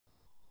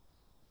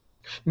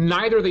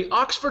Neither the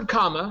Oxford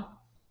comma,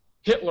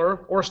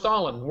 Hitler, or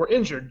Stalin were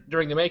injured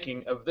during the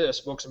making of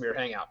this Books and Beer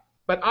Hangout.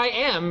 But I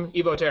am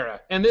Evo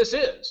Terra, and this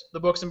is the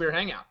Books and Beer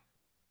Hangout.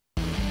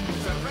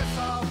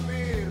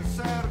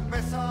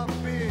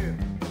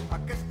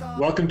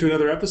 Welcome to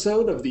another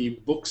episode of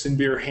the Books and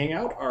Beer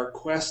Hangout, our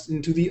quest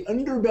into the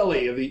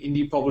underbelly of the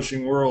indie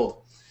publishing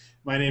world.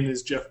 My name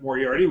is Jeff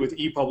Moriarty with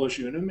ePublish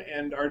Unum,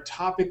 and our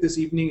topic this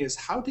evening is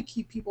how to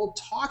keep people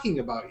talking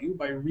about you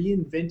by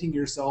reinventing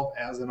yourself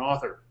as an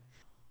author.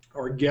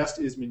 Our guest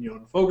is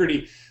Mignon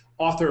Fogarty,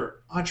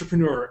 author,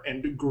 entrepreneur,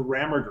 and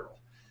grammar girl.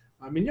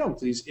 Mignon,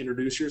 please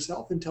introduce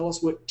yourself and tell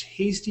us what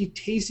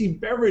tasty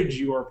beverage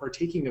you are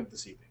partaking of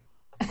this evening.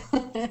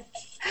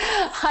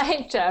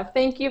 Hi, Jeff.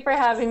 Thank you for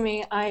having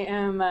me. I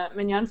am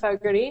Mignon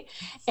Fogarty,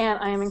 and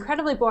I am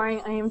incredibly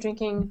boring. I am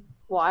drinking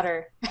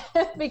water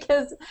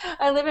because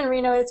I live in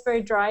Reno. It's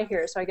very dry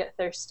here, so I get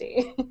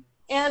thirsty.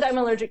 And I'm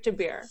allergic to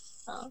beer.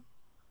 So.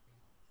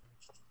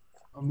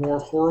 A more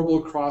horrible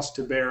cross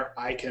to bear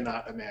I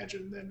cannot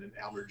imagine than an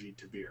allergy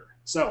to beer.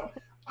 So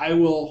I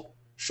will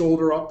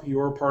shoulder up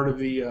your part of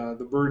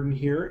the burden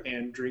here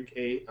and drink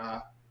a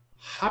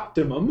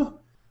Optimum,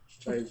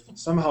 which I've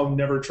somehow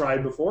never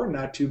tried before.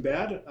 Not too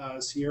bad.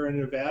 Sierra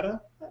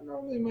Nevada. Not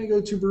normally my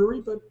go-to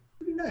brewery, but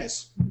pretty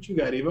nice. What you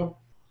got, Evo?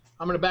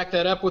 I'm going to back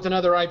that up with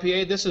another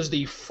IPA. This is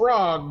the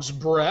Frog's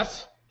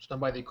Breath. It's done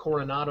by the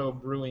Coronado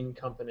Brewing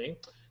Company.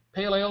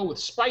 Pale ale with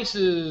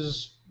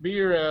spices,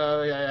 beer,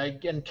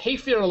 and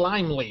kaffir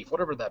lime leaf,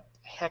 whatever the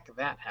heck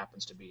that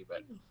happens to be.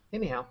 But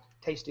anyhow,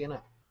 tasty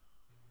enough.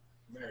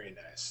 Very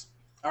nice.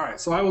 All right,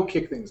 so I will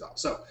kick things off.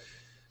 So,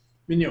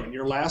 Mignon,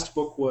 your most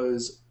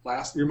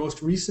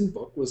recent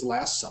book was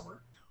last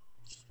summer.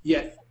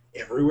 Yet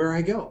everywhere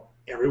I go,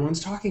 everyone's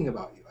talking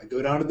about you. I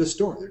go down to the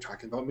store, they're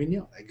talking about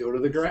Mignon. I go to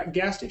the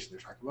gas station, they're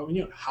talking about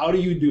Mignon. How do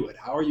you do it?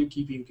 How are you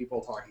keeping people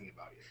talking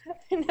about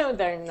you? No,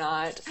 they're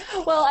not.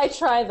 Well, I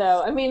try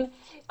though. I mean,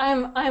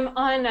 I'm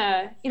on.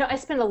 I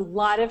spend a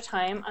lot of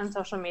time on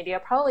social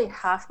media. Probably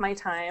half my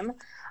time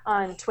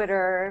on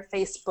Twitter,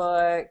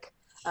 Facebook,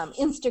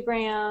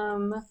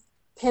 Instagram,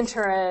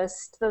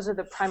 Pinterest. Those are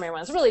the primary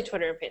ones. Really,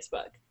 Twitter and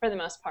Facebook for the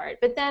most part.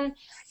 But then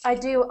I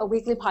do a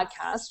weekly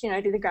podcast. I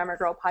do the Grammar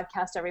Girl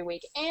podcast every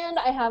week, and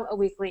I have a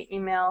weekly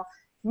email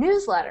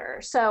newsletter.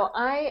 So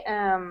I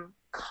am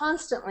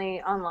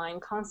constantly online,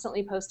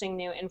 constantly posting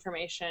new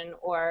information,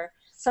 or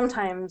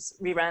sometimes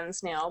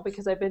reruns now,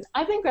 because I've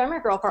been Grammar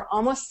Girl for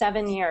almost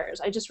 7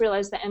 years. I just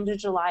realized the end of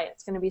July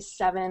it's going to be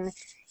 7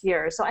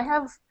 years. So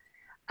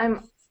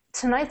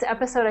tonight's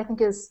episode I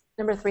think is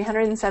number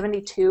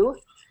 372.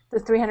 The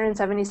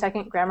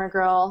 372nd Grammar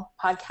Girl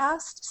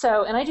podcast.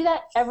 And I do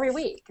that every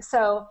week.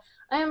 So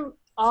I'm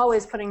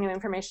always putting new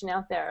information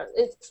out there.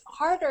 It's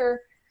harder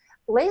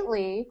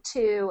lately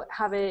to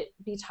have it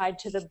be tied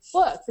to the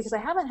book because I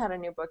haven't had a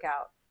new book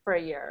out for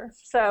a year.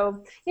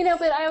 So,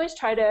 but I always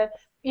try to,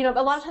 a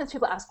lot of times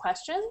people ask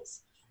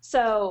questions.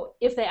 So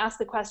if they ask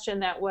the question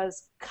that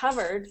was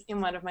covered in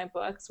one of my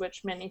books,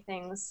 which many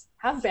things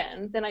have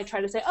been, then I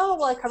try to say, oh,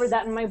 well, I covered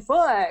that in my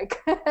book.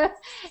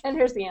 And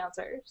here's the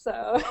answer.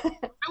 So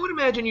I would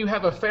imagine you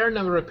have a fair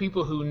number of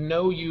people who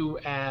know you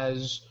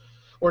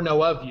or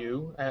know of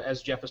you,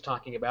 as Jeff is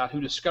talking about,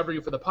 who discover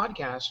you for the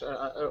podcast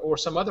or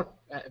some other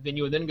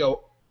venue and then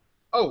go,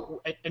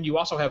 oh, and you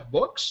also have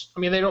books? I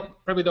mean, they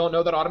probably don't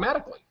know that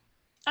automatically.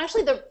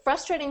 Actually, the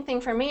frustrating thing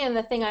for me and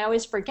the thing I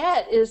always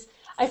forget is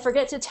I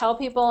forget to tell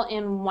people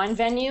in one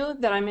venue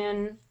that I'm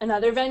in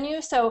another venue.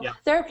 So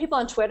There are people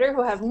on Twitter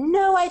who have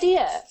no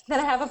idea that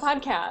I have a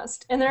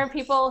podcast. And there are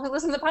people who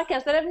listen to the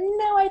podcast that have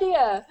no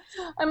idea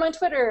I'm on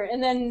Twitter.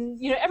 And then,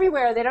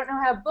 everywhere they don't know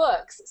I have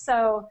books.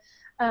 So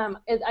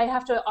I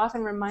have to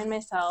often remind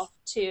myself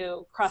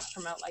to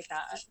cross-promote like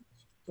that.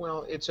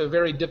 Well, it's a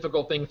very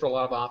difficult thing for a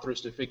lot of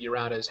authors to figure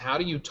out is how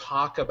do you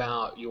talk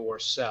about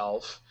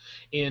yourself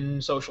in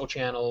social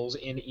channels,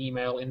 in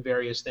email, in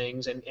various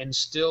things, and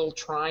still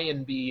try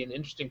and be an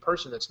interesting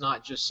person that's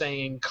not just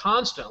saying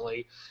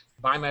constantly,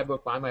 buy my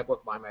book, buy my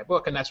book, buy my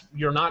book. And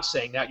you're not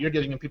saying that. You're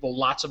giving people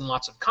lots and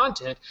lots of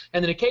content,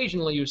 and then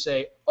occasionally you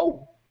say,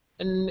 oh,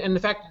 and the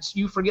fact that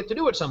you forget to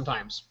do it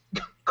sometimes.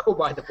 Go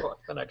buy the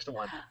book, the next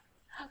one.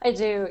 I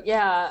do,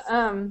 yeah.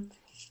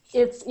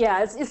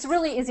 It's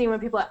really easy when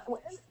people,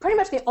 pretty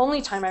much the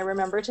only time I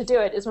remember to do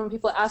it is when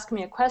people ask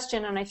me a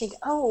question and I think,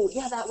 oh,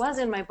 yeah, that was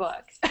in my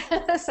book.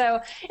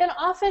 And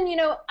often,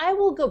 I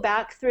will go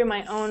back through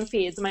my own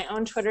feeds, my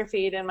own Twitter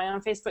feed and my own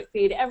Facebook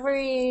feed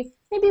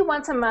maybe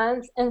once a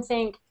month and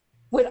think,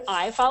 would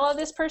I follow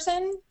this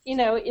person?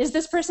 Is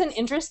this person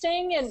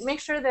interesting? And make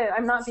sure that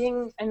I'm not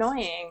being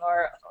annoying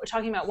or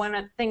talking about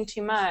one thing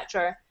too much.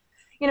 Or,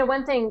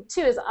 one thing,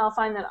 too, is I'll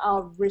find that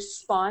I'll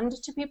respond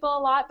to people a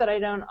lot, but I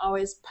don't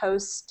always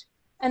post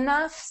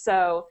enough.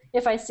 So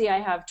if I see I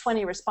have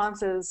 20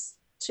 responses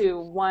to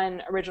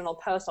one original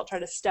post, I'll try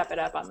to step it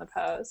up on the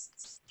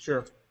posts.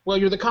 Sure. Well,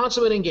 you're the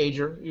consummate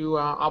engager. You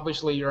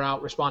obviously you're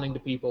out responding to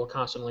people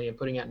constantly and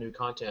putting out new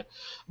content.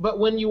 But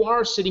when you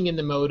are sitting in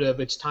the mode of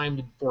it's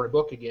time for a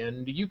book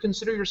again, do you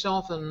consider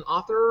yourself an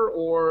author,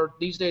 or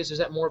these days is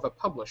that more of a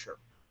publisher?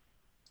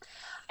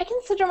 I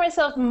consider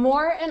myself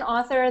more an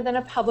author than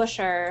a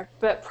publisher,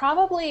 but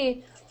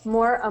probably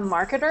more a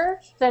marketer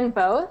than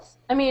both.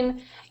 I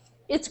mean,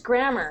 it's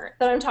grammar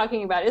that I'm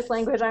talking about. It's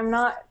language. I'm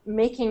not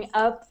making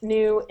up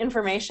new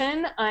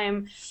information.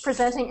 I'm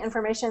presenting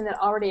information that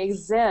already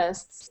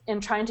exists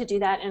and trying to do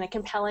that in a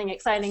compelling,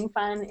 exciting,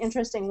 fun,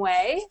 interesting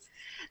way.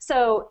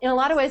 So in a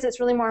lot of ways, it's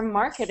really more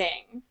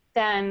marketing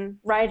than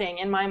writing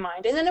in my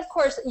mind. And then, of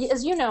course,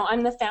 as you know,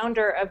 I'm the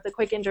founder of the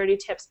Quick and Dirty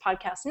Tips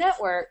podcast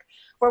network,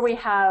 where we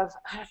have,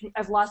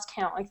 I've lost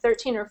count, like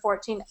 13 or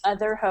 14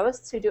 other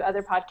hosts who do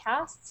other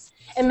podcasts.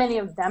 And many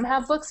of them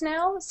have books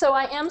now. So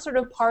I am sort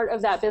of part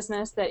of that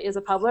business that is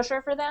a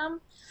publisher for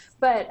them.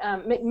 But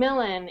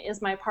Macmillan is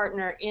my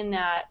partner in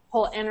that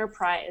whole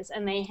enterprise,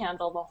 and they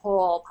handle the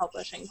whole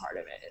publishing part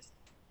of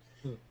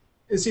it.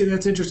 And see,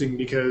 that's interesting,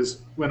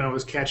 because when I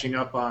was catching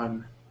up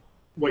on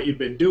what you've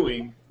been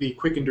doing, the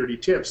Quick and Dirty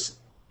Tips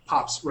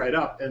pops right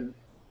up, and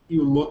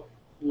you look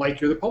like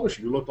you're the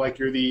publisher. You look like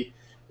you're the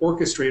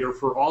orchestrator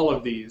for all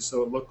of these.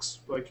 So it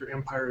looks like your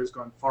empire has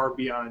gone far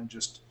beyond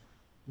just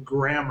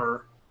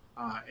grammar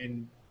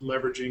and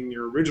leveraging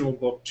your original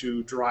book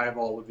to drive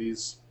all of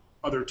these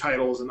other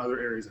titles and other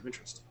areas of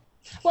interest.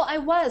 Well, I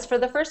was. For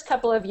the first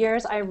couple of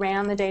years, I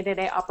ran the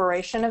day-to-day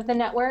operation of the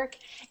network,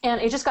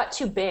 and it just got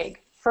too big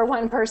for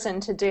one person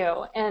to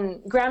do. And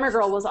Grammar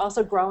Girl was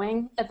also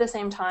growing at the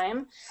same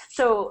time.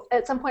 So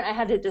at some point I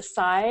had to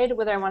decide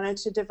whether I wanted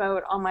to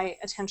devote all my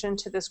attention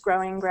to this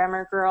growing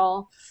Grammar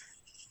Girl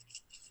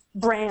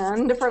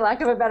brand, for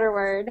lack of a better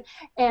word,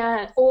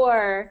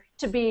 or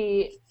to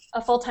be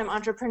a full-time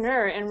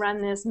entrepreneur and run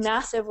this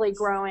massively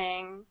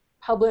growing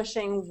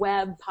publishing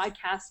web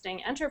podcasting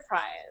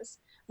enterprise,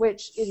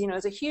 which is,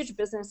 is a huge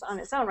business on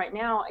its own. Right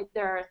now,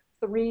 there are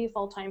 3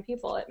 full-time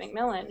people at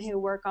Macmillan who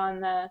work on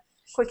the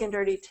Quick and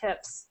Dirty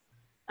Tips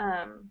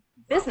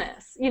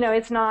business.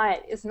 It's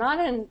not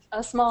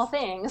a small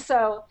thing.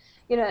 So,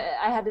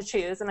 I had to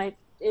choose, and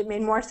it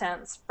made more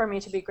sense for me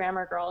to be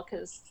Grammar Girl,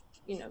 because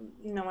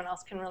no one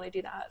else can really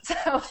do that.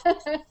 So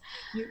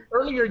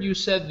earlier you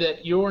said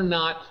that you're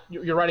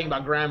writing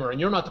about grammar, and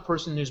you're not the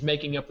person who's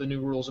making up the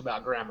new rules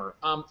about grammar.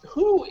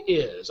 Who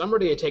is? I'm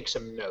ready to take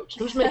some notes.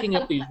 Who's making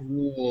up these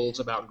rules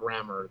about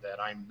grammar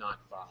that I'm not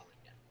following?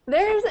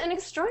 There's an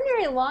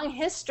extraordinary long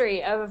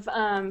history of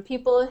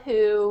people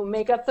who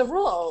make up the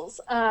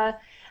rules.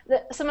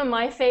 Some of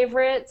my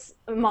favorites,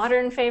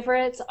 modern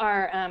favorites,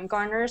 are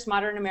Garner's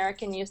Modern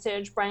American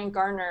Usage. Brian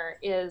Garner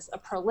is a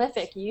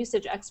prolific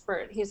usage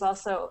expert. He's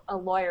also a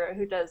lawyer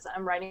who does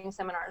writing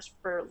seminars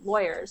for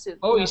lawyers.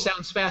 He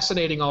sounds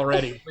fascinating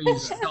already.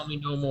 Please tell me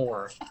no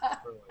more.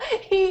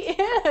 He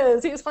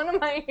is. He's one of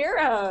my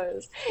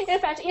heroes. In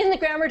fact, in the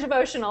Grammar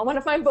Devotional, one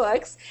of my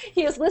books,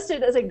 he is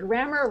listed as a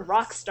grammar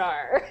rock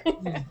star.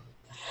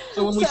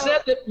 So when we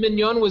said that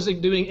Mignon was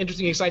doing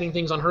interesting, exciting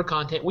things on her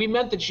content, we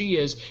meant that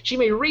she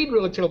may read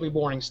relatively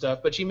boring stuff,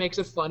 but she makes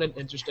it fun and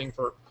interesting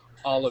for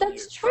all of you.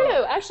 That's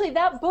true. Actually,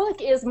 that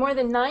book is more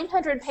than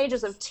 900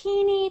 pages of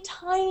teeny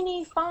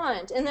tiny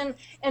font. And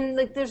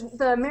there's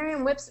the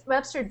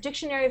Merriam-Webster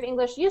Dictionary of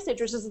English Usage,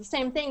 which is the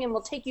same thing, and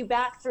will take you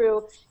back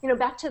through,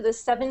 back to the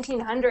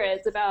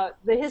 1700s about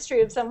the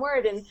history of some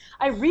word. And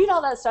I read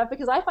all that stuff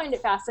because I find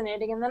it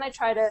fascinating, and then I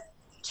try to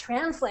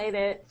translate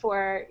it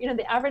for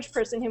the average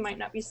person who might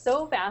not be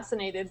so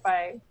fascinated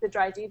by the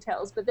dry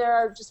details, but there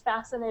are just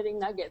fascinating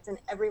nuggets in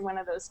every one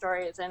of those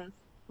stories, and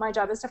my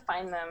job is to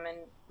find them and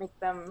make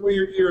them. Well,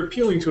 you're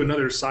appealing to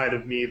another side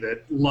of me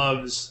that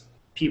loves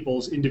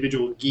people's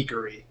individual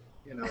geekery.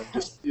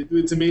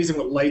 It's amazing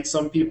what lights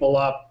some people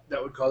up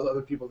that would cause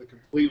other people to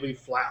completely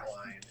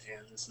flatline,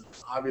 and this is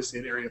obviously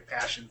an area of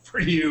passion for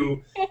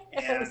you.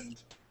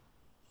 And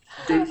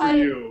good for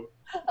you.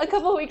 A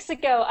couple of weeks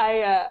ago,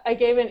 I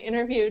gave an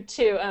interview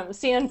to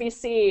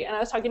CNBC, and I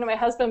was talking to my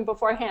husband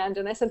beforehand,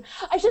 and I said,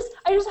 I just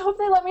hope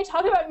they let me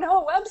talk about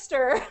Noah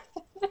Webster.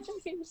 And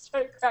he just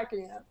started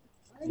cracking up.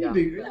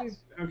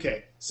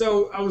 Okay,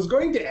 so I was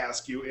going to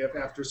ask you if,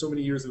 after so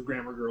many years of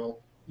Grammar Girl,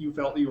 you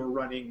felt you were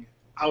running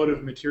out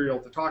of material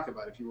to talk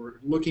about. If you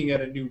were looking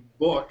at a new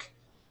book,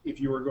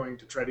 if you were going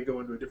to try to go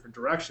into a different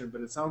direction,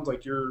 but it sounds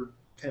like you're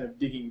kind of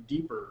digging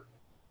deeper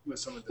with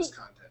some of this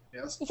content.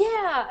 Yes?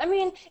 Yeah, I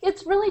mean,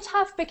 it's really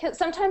tough because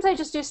sometimes I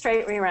just do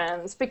straight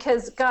reruns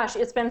because, gosh,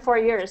 it's been 4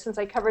 years since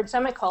I covered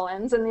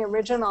semicolons, and the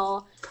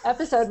original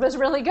episode was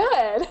really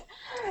good.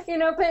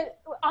 But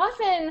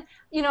often,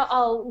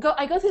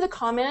 I go through the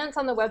comments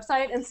on the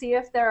website and see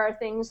if there are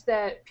things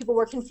that people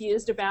were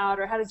confused about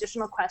or had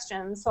additional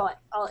questions. So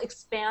I'll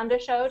expand a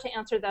show to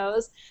answer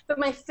those. But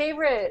my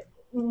favorite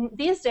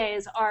these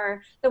days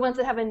are the ones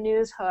that have a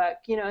news hook.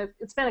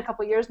 It's been a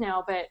couple years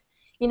now, but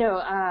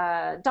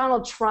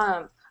Donald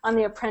Trump on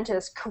The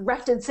Apprentice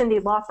corrected Cyndi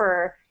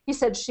Lauper. He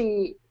said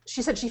she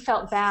said she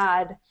felt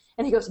bad,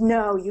 and he goes,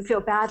 "No, you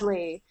feel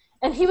badly."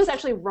 And he was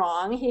actually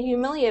wrong. He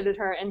humiliated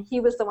her, and he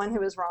was the one who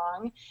was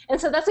wrong.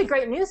 And so that's a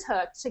great news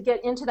hook to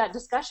get into that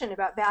discussion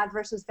about bad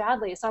versus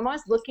badly. So I'm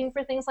always looking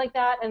for things like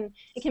that, and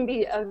it can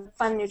be a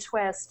fun new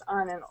twist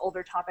on an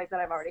older topic that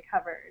I've already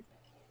covered.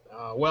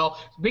 Well,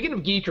 speaking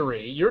of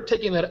geekery, you're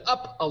taking that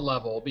up a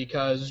level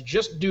because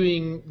just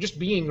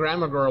being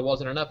Grammar Girl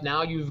wasn't enough.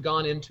 Now you've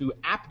gone into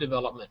app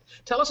development.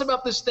 Tell us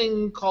about this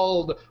thing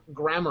called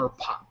Grammar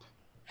Pop.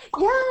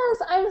 Yes,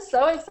 I'm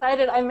so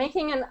excited. I'm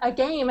making a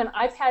game, an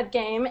iPad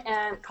game,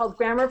 and called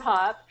Grammar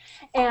Pop,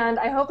 and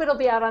I hope it'll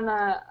be out on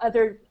the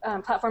other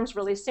platforms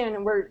really soon.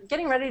 And we're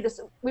getting ready to.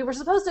 We were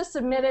supposed to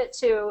submit it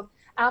to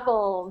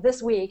Apple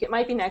this week. It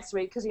might be next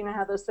week because you know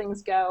how those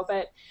things go.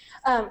 But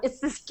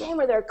it's this game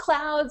where there are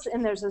clouds,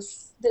 and there's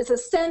a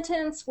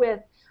sentence with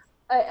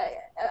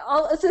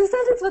it's a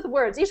sentence with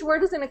words. Each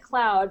word is in a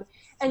cloud,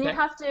 and you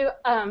have to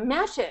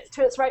match it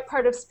to its right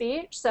part of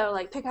speech. So,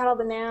 like, pick out all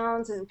the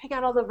nouns and pick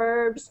out all the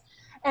verbs.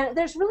 And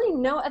there's really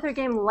no other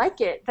game like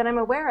it that I'm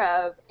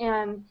aware of.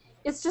 And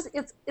it's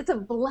a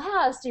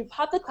blast. You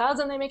pop the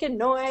clouds and they make a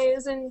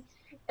noise, and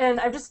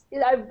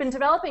I've been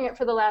developing it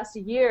for the last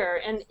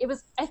year, and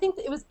I think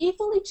it was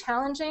equally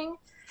challenging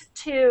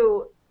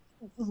to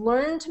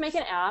learn to make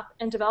an app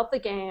and develop the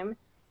game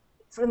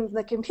from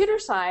the computer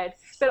side,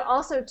 but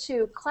also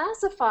to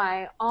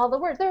classify all the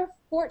words. There are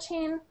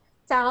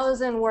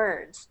 14,000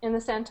 words in the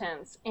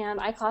sentence, and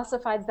I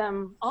classified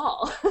them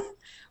all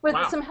with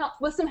Wow.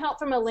 some help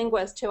from a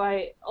linguist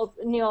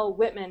Neil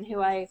Whitman,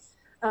 who I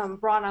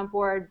brought on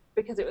board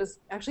because it was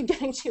actually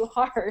getting too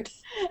hard,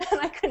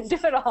 and I couldn't do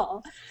it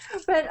all.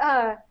 But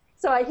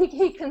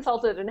he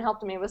consulted and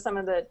helped me with some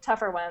of the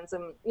tougher ones,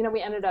 and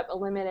we ended up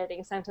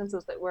eliminating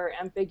sentences that were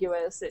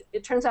ambiguous.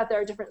 It turns out there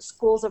are different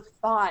schools of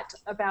thought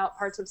about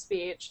parts of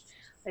speech,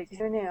 like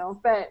who knew?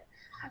 But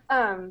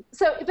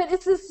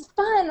it's this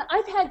fun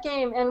iPad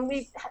game, and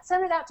we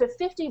sent it out to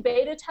 50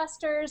 beta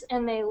testers,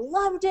 and they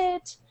loved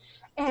it.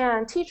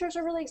 And teachers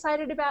are really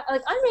excited about it.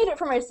 Like, I made it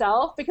for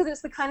myself because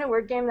it's the kind of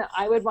word game that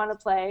I would want to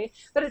play,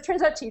 but it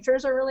turns out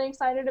teachers are really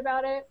excited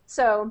about it.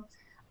 So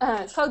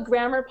it's called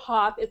Grammar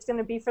Pop. It's going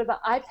to be for the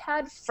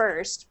iPad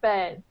first,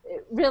 but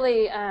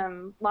really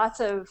lots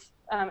of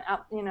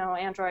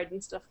Android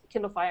and stuff,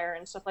 Kindle Fire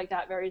and stuff like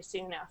that very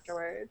soon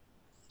afterward.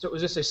 So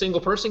is this a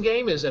single-person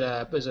game? Is it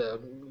a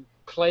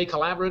play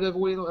collaborative?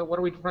 What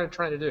are we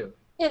trying to do?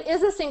 It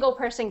is a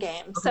single-person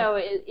game, Okay. so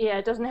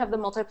it doesn't have the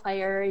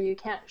multiplayer. You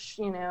can't,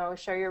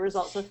 share your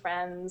results with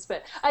friends.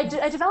 But I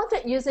developed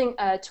it using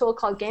a tool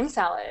called Game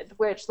Salad,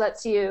 which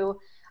lets you,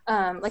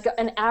 like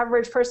an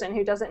average person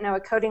who doesn't know a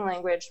coding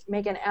language,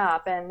 make an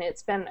app, and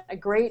it's been a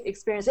great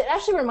experience. It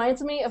actually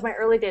reminds me of my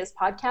early days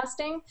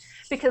podcasting,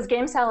 because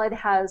Game Salad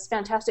has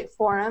fantastic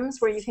forums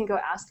where you can go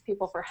ask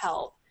people for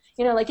help.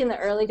 Like in the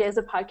early days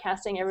of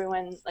podcasting,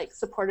 everyone like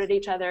supported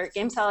each other.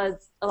 Game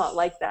Salad's a lot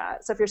like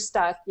that. So if you're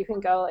stuck, you can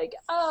go like,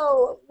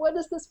 oh, what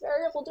is this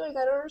variable doing?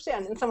 I don't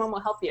understand. And someone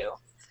will help you.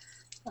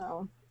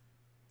 So.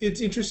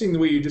 It's interesting the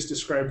way you just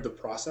described the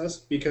process,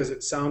 because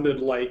it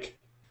sounded like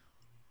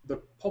the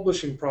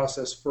publishing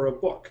process for a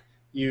book.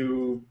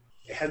 You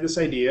had this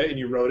idea and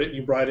you wrote it, and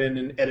you brought in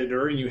an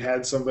editor, and you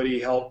had somebody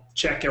help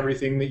check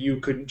everything that you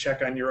couldn't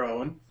check on your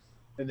own.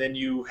 And then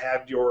you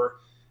had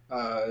your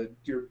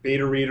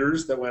beta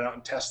readers that went out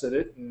and tested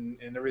it, and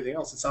everything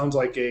else. It sounds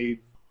like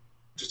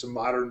just a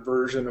modern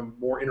version, a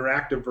more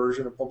interactive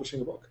version of publishing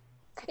a book.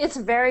 It's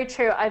very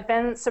true. I've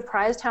been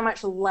surprised how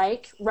much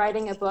like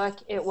writing a book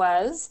it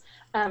was.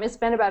 It's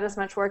been about as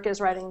much work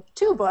as writing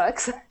 2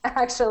 books,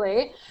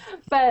 actually.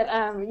 But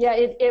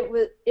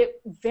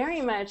it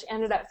very much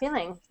ended up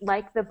feeling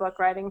like the book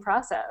writing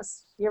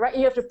process. You're right.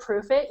 You have to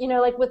proof it.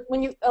 Like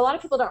a lot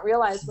of people don't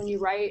realize when you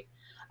write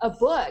a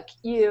book,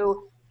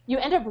 you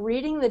end up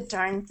reading the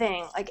darn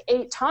thing like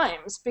 8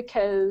 times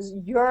because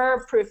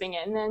you're proofing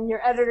it, and then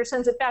your editor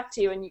sends it back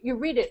to you, and you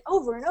read it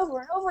over and over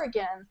and over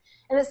again.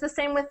 And it's the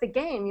same with the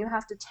game. You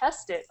have to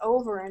test it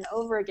over and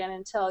over again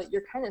until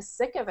you're kind of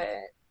sick of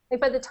it. Like,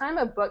 by the time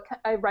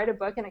I write a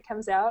book and it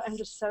comes out, I'm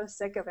just so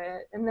sick of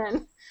it. And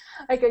then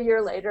like a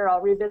year later,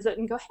 I'll revisit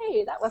and go,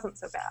 hey, that wasn't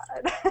so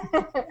bad.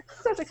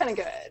 It's actually kind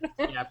of good.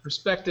 Yeah,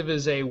 perspective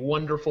is a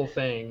wonderful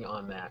thing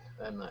on that,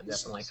 and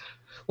definitely.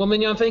 Well,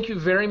 Mignon, thank you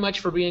very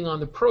much for being on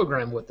the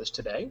program with us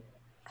today.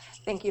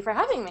 Thank you for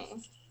having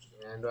me.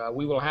 And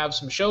we will have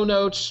some show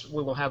notes.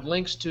 We will have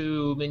links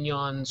to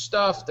Mignon's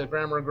stuff, the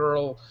Grammar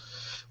Girl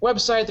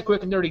website, the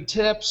quick and dirty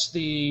tips,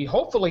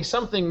 hopefully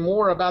something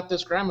more about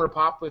this Grammar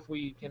Pop if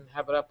we can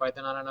have it up by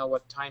then. I don't know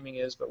what timing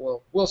is, but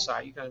we'll see.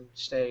 You can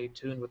stay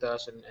tuned with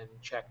us and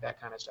check that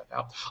kind of stuff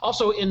out.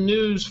 Also, in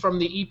news from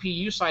the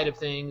EPU side of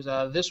things,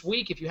 this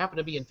week, if you happen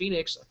to be in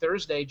Phoenix,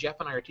 Thursday, Jeff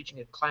and I are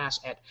teaching a class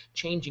at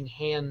Changing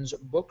Hands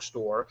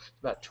Bookstore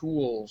about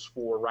tools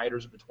for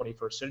writers of the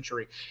 21st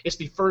century. It's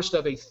the first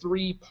of a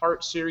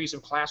 3-part series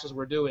of classes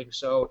we're doing.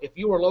 So if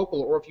you are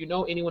local, or if you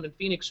know anyone in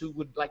Phoenix who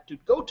would like to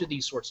go to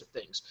these sorts of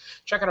things,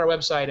 check out our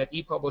website at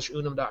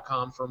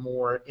epublishunum.com for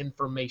more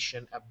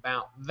information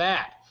about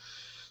that.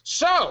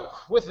 So,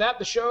 with that,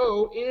 the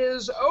show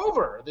is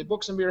over. The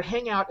Books and Beer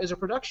Hangout is a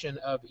production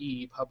of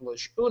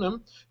ePublish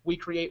Unum. We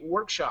create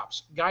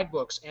workshops,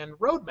 guidebooks, and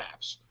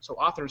roadmaps so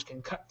authors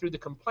can cut through the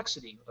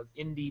complexity of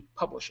indie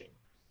publishing.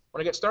 Want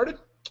to get started?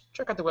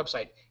 Check out the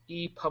website,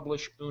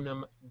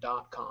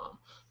 epublishunum.com.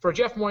 For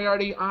Jeff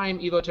Moriarty, I'm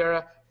Evo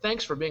Terra.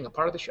 Thanks for being a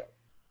part of the show.